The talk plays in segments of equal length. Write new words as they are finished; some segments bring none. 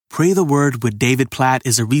Pray the Word with David Platt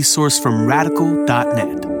is a resource from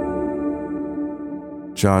Radical.net.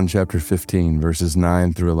 John chapter 15, verses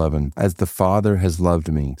 9 through 11. As the Father has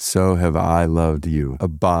loved me, so have I loved you.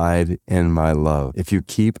 Abide in my love. If you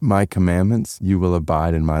keep my commandments, you will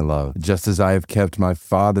abide in my love, just as I have kept my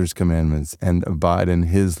Father's commandments and abide in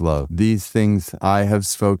his love. These things I have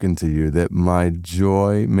spoken to you, that my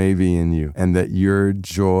joy may be in you, and that your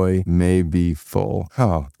joy may be full.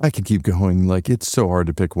 Oh, I could keep going. It's so hard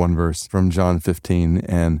to pick one verse from John 15,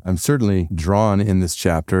 and I'm certainly drawn in this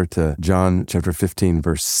chapter to John chapter 15,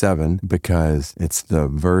 verse 7, because it's the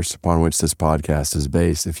verse upon which this podcast is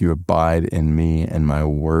based. If you abide in me and my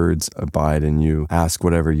words abide in you, ask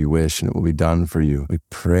whatever you wish and it will be done for you. We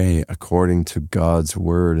pray according to God's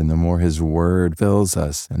word, and the more his word fills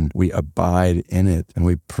us and we abide in it and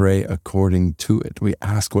we pray according to it, we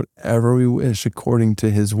ask whatever we wish according to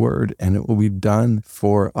his word and it will be done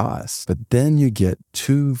for us. But then you get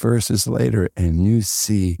 2 verses later and you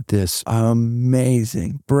see this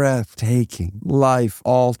amazing, breathtaking,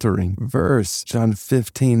 life-altering verse, John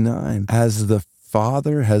 15:9. As the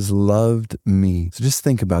Father has loved me. So just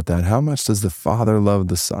think about that. How much does the Father love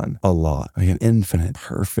the Son? A lot. An infinite,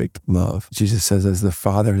 perfect love. Jesus says, as the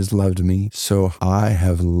Father has loved me, so I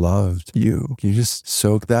have loved you. Can you just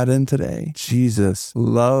soak that in today? Jesus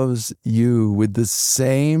loves you with the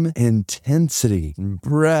same intensity and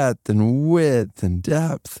breadth and width and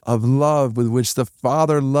depth of love with which the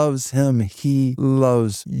Father loves him. He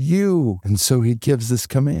loves you. And so he gives this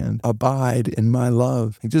command, abide in my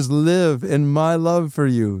love. Just live in my love for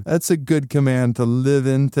you. That's a good command to live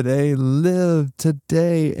in today. Live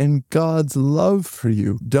today in God's love for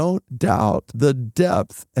you. Don't doubt the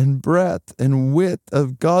depth and breadth and width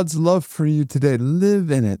of God's love for you today. Live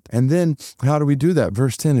in it. And then how do we do that?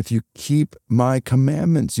 Verse 10, if you keep my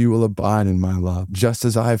commandments, you will abide in my love, just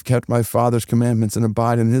as I have kept my Father's commandments and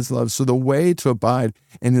abide in his love. So the way to abide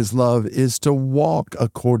in his love is to walk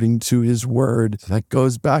according to his word. So that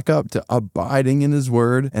goes back up to abiding in his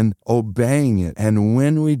word and obeying it. And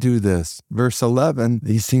when we do this, verse 11,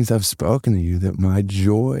 these things I've spoken to you, that my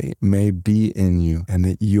joy may be in you and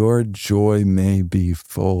that your joy may be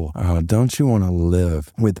full. Don't you want to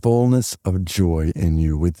live with fullness of joy in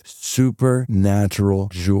you, with supernatural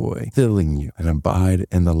joy filling you, and abide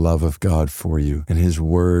in the love of God for you and his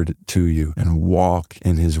word to you, and walk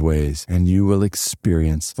in his ways, and you will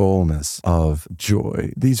experience fullness of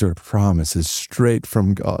joy. These are promises straight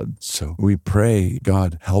from God. So we pray,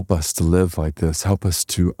 God, help us to live like this. Help us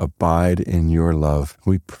to abide in your love.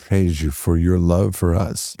 We praise you for your love for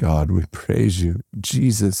us. God, we praise you,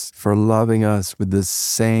 Jesus, for loving us with the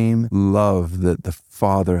same love that the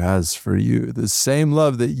Father has for you, the same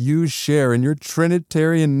love that you share in your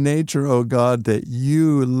Trinitarian nature, oh God, that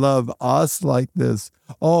you love us like this.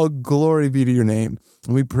 All glory be to your name.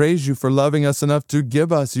 We praise you for loving us enough to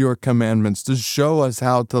give us your commandments, to show us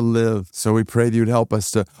how to live. So we pray that you'd help us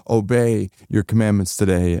to obey your commandments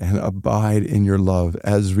today and abide in your love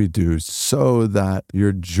as we do, so that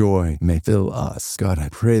your joy may fill us. God, I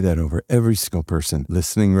pray that over every single person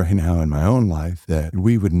listening right now in my own life, that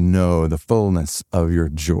we would know the fullness of your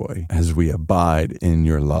joy as we abide in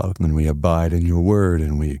your love and we abide in your word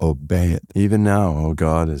and we obey it. Even now, oh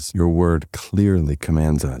God, as your word clearly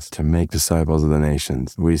commands us to make disciples of the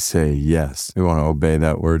nations, we say yes. We want to obey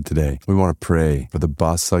that word today. We want to pray for the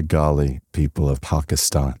Basagali people of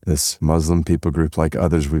Pakistan, this Muslim people group like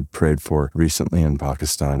others we've prayed for recently in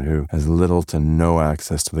Pakistan, who has little to no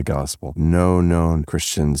access to the gospel, no known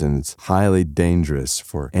Christians, and it's highly dangerous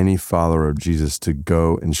for any follower of Jesus to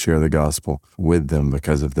go and share the gospel with them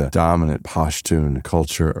because of the dominant Pashtun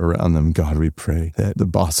culture around them. God, we pray that the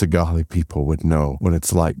Basagali people would know what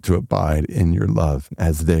it's like to abide in your love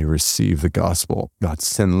as they receive the gospel. God,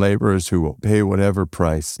 send laborers who will pay whatever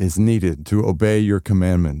price is needed to obey your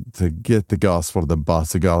commandment, to get the gospel to the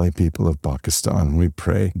Basagali people of Pakistan. We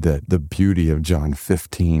pray that the beauty of John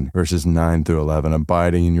 15, verses 9 through 11,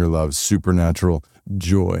 abiding in your love, supernatural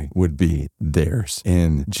joy would be theirs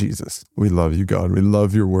in Jesus. We love you, God. We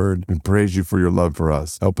love your word and praise you for your love for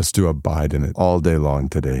us. Help us to abide in it all day long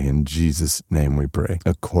today. In Jesus' name we pray,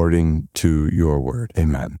 according to your word.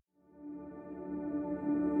 Amen.